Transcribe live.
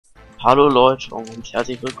Hallo Leute und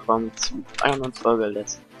herzlich willkommen zu einer neuen Folge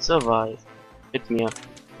Let's Survive mit mir,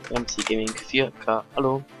 MCgaming4K.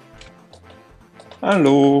 Hallo.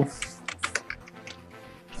 Hallo.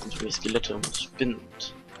 Und wie Skelette und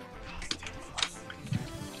spinnt.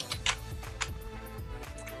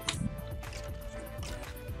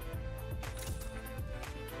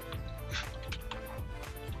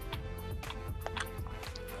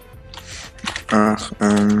 Ach,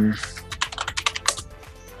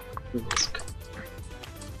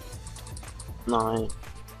 Nein.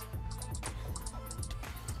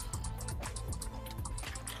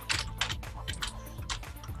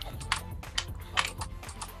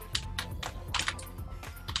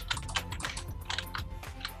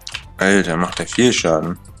 Alter, macht der viel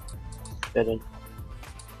Schaden. Wer denn?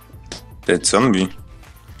 Der Zombie.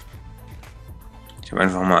 Ich habe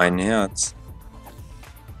einfach mal ein Herz.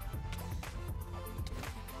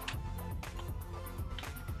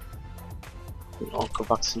 Bin auch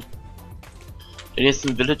gewachsen. Der ist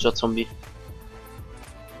ein Villager-Zombie.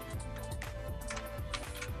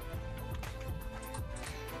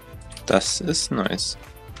 Das ist nice.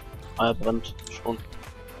 Ah, er brennt schon.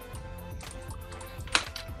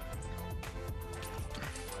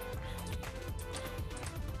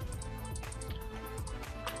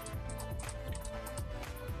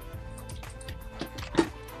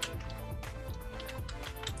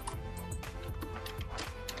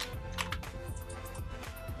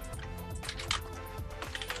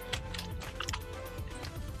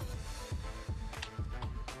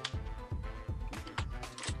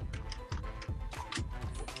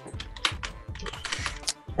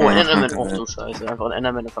 Oh, ein Enderman, oh du Scheiße, einfach ein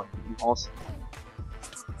Enderman einfach im Haus.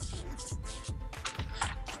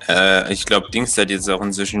 Ich glaube, Dings hat jetzt auch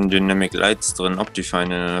inzwischen Dynamic Lights drin, Optifine in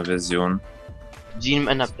der Version 7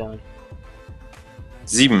 Enderperlen.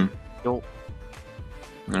 7. Jo.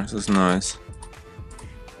 Das ist nice.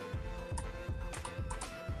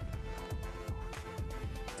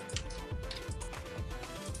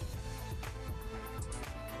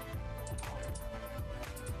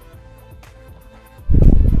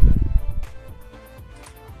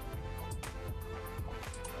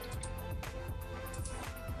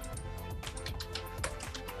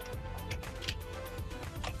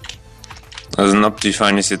 Also ein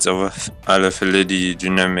Optifine ist jetzt auf alle Fälle die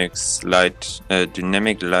Dynamic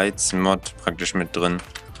Lights Mod praktisch mit drin.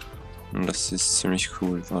 Und das ist ziemlich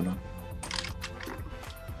cool, oder?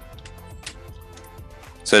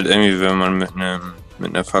 Ist halt irgendwie, wenn man mit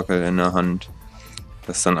einer Fackel in der Hand,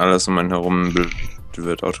 dass dann alles um einen herum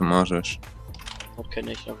wird automatisch. Das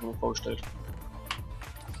kenne ich, einfach nur vorgestellt.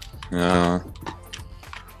 Ja.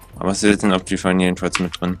 Aber es ist jetzt ein Optifine jedenfalls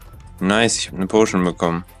mit drin. Nice, ich habe eine Potion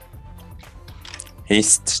bekommen.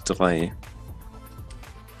 Haste 3.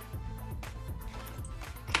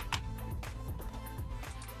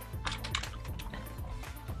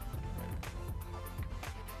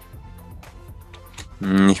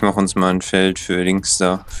 Ich mache uns mal ein Feld für links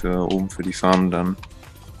da, für oben für die Farm dann.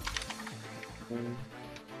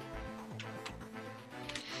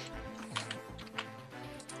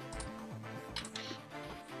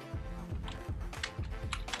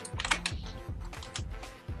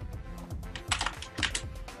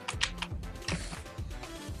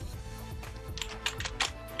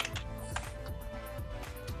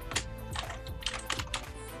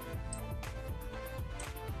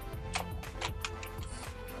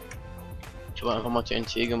 Ich habe einfach mal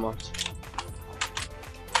TNT gemacht.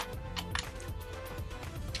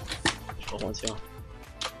 Ich brauche uns ja.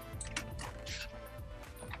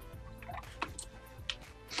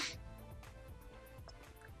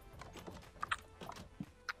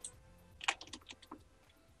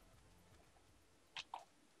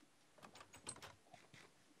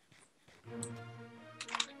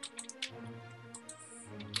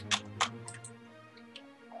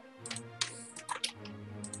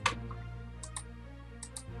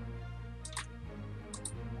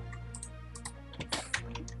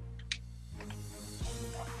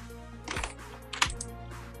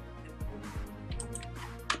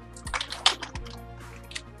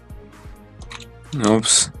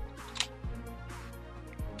 Ups.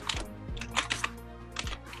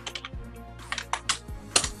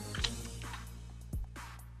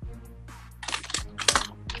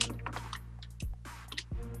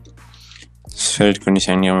 Das Feld könnte ich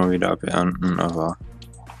eigentlich auch mal wieder abernten, aber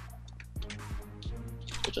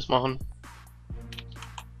Ich würde das machen.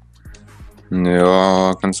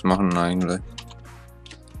 ja, kannst du machen eigentlich.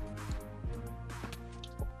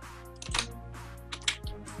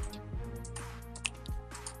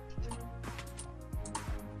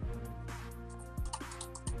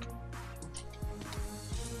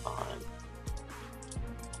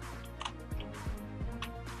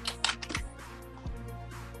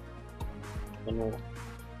 No.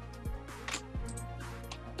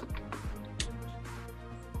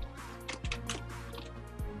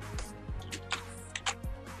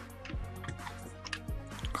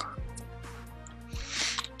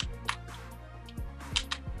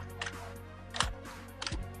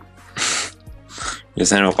 Hier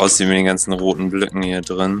ist einfach aussieht mit den ganzen roten Blöcken hier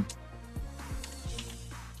drin.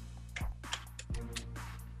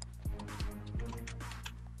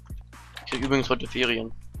 Ich krieg übrigens heute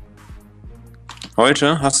Ferien.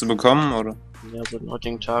 Heute? Hast du bekommen, oder? Ja, so den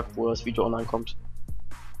heutigen Tag, wo das Video online kommt.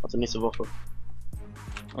 Also nächste Woche.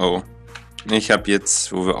 Oh. Ich habe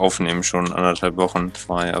jetzt, wo wir aufnehmen, schon 1,5 Wochen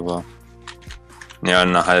frei, aber... Ja,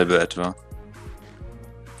 eine halbe etwa.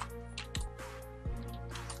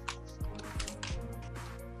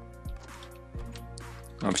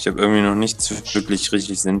 Aber ich habe irgendwie noch nichts wirklich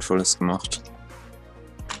richtig Sinnvolles gemacht.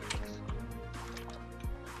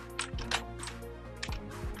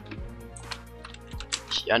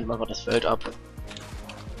 Ich ernte mal das Feld ab.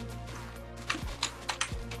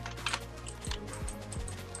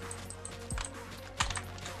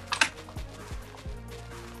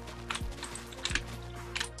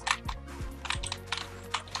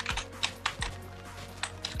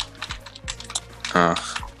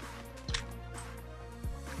 Ach.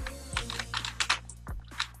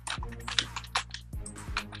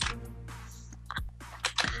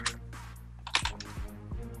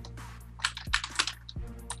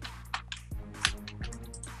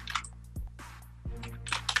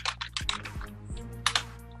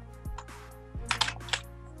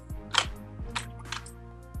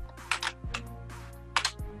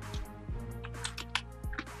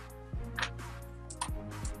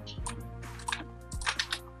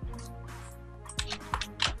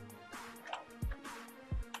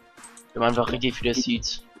 Wir haben einfach richtig viele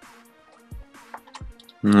Seeds.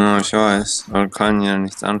 Ja, ich weiß, aber kann ja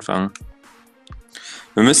nichts anfangen.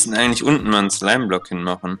 Wir müssten eigentlich unten mal einen Slime-Block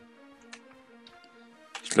hinmachen.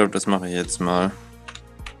 Ich glaube, das mache ich jetzt mal.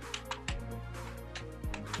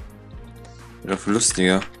 Wird auch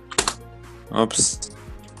lustiger. Ups.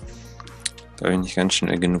 Da habe ich nicht ganz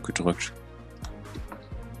schnell genug gedrückt.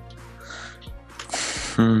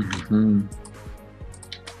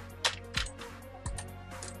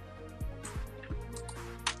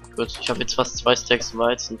 Gut, ich habe jetzt fast 2 Stacks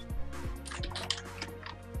Weizen.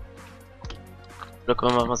 Da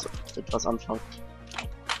können wir mal mit was anfangen.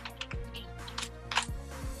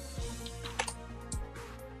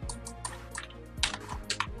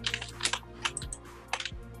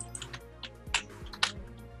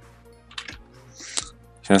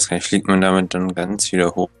 Ich weiß gar nicht, fliegt man damit dann ganz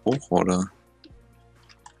wieder hoch, oder?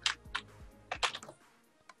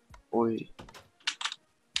 Ui.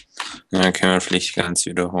 Ja, okay, man fliegt ganz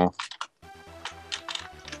wieder hoch.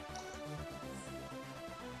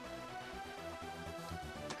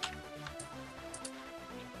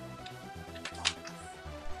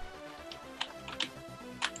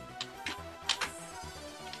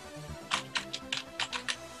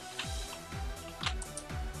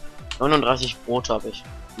 Ja, 39 Brot habe ich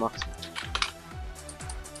gemacht.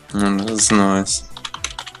 Ja, das ist nice.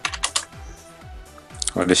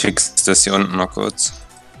 Warte, ich fix das hier unten mal kurz.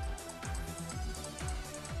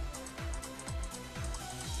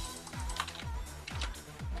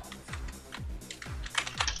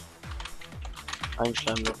 Ein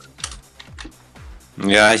Schleimblock.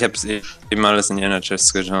 Ja, ich hab's eben alles in die Inner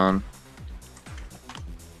Chests getan.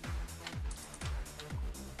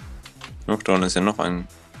 Noch da unten ist ja noch ein.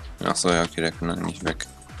 Achso, ja, okay, der kann dann nicht weg.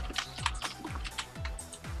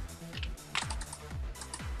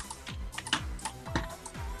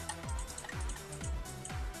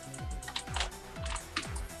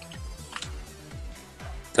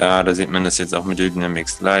 Da sieht man das jetzt auch mit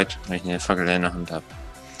Dynamics Light, wenn ich eine Fackel in der Hand habe.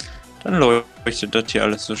 Dann leuchtet das hier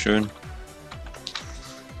alles so schön.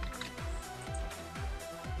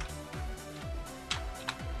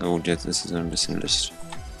 Na gut, jetzt ist es ein bisschen Licht.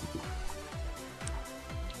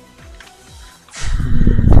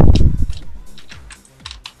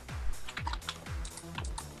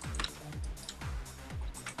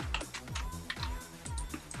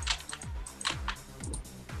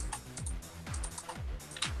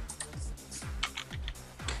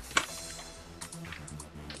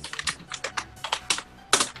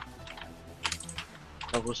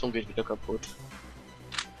 Die Rüstung geht wieder kaputt.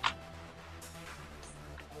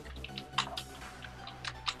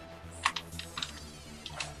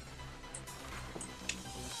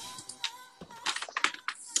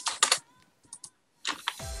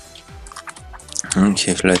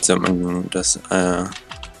 Okay, vielleicht sollte man das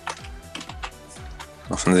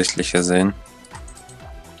offensichtlicher sehen.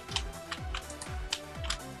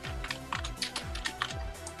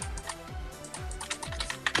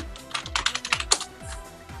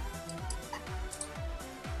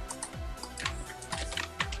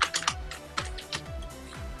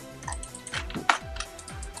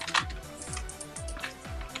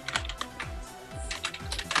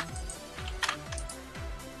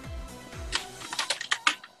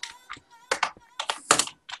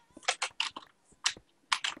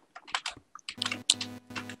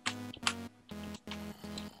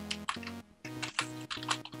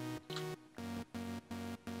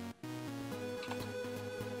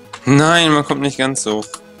 Nein, man kommt nicht ganz so.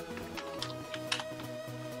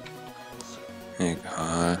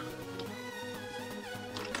 Egal.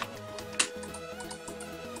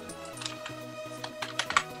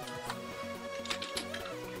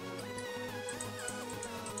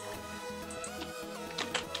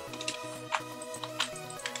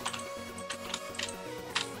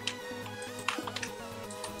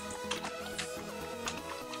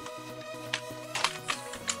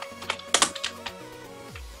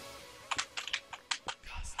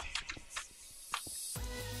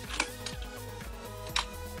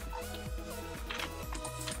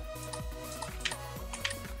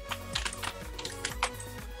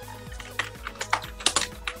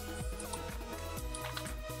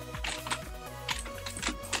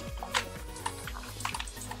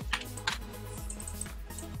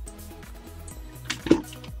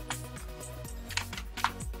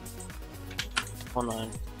 Oh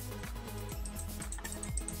nein.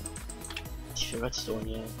 Ich will Redstone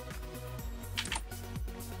hier.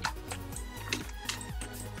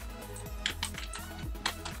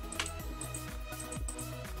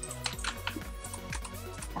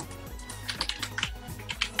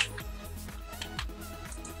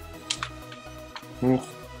 Huch.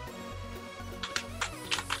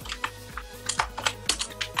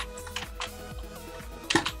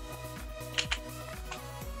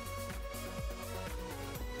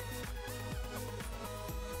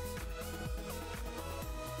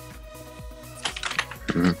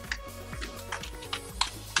 Hm.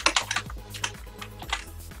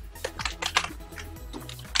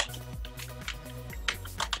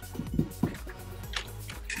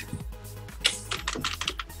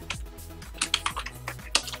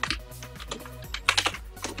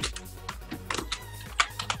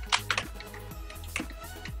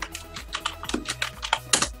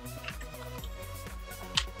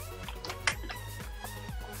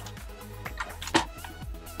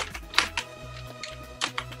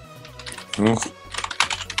 Huch.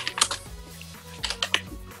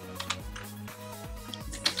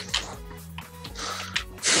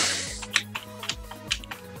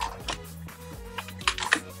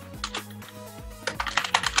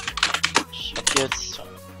 Ich hab jetzt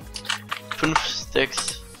 5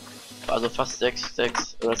 Stacks, also fast 6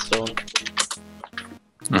 Stacks Redstone.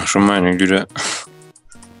 Ach, schon meine Güte.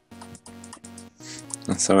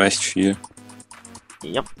 Das ist aber echt viel.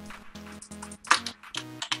 Ja.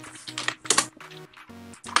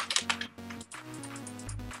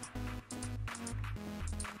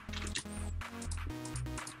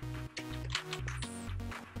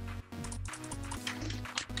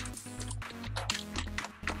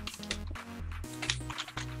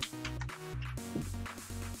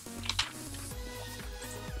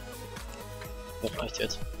 Das reicht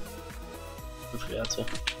jetzt. 5 Erze.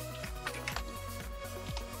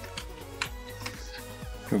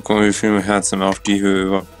 Guck mal, wie viel Herz man auf die Höhe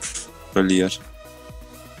überhaupt verliert.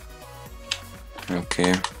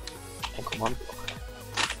 Okay. Ein Kommandoblock.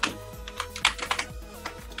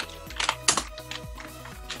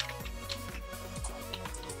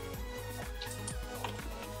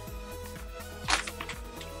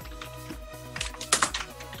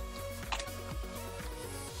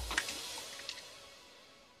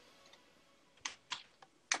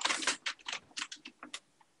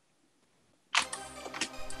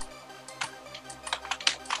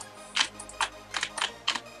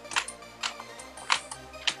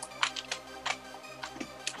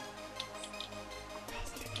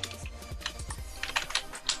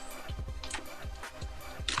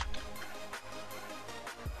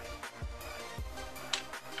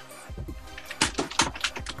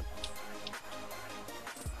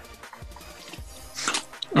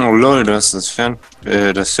 Oh lol, du hast das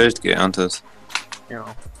Feld geerntet. Ja.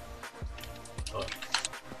 Toll.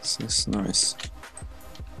 Das ist nice.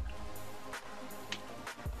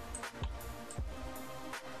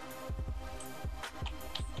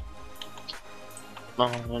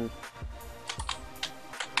 Machen wir hin.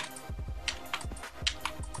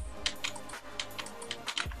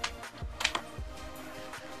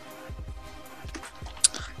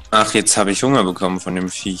 Ach, jetzt habe ich Hunger bekommen von dem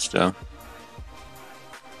Viech da.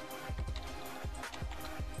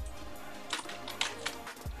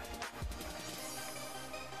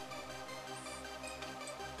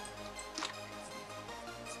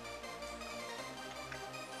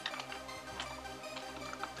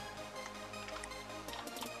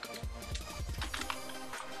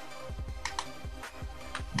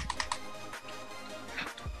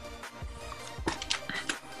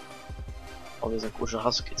 Oh, wir sind komische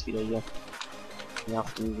Hasskids wieder hier.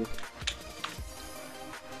 Nerven.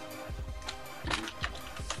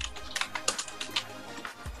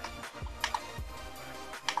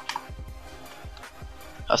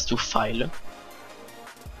 Hast du Pfeile?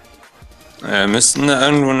 Müssten da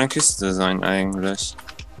irgendwo eine Kiste sein eigentlich.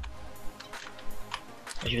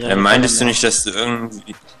 Meintest Meintest du nicht, dass du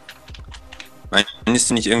irgendwie... Meintest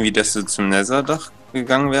du nicht irgendwie, dass du zum Netherdach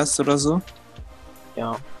gegangen wärst oder so?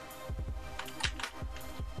 Ja.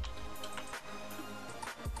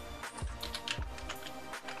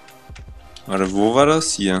 Warte, wo war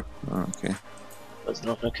das? Hier. Ah, okay. Da ist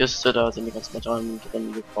noch eine Kiste, da sind die ganzen Metallen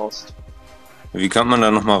drin, die du brauchst. Wie kommt man da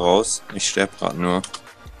nochmal raus? Ich sterb grad nur.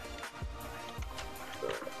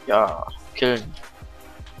 Ja, killen.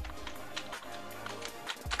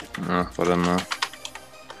 Ach, warte mal.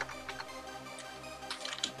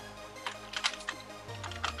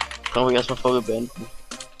 Können wir erstmal Folge beenden.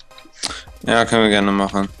 Ja, können wir gerne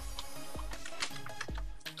machen.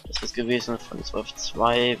 Das ist gewesen von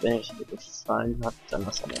 12.2. Wenn euch das Video gefallen hat, dann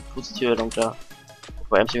lasst eine positive Meldung da.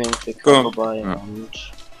 Bei MCgaming4K vorbei Ja. und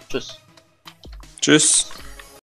tschüss. Tschüss.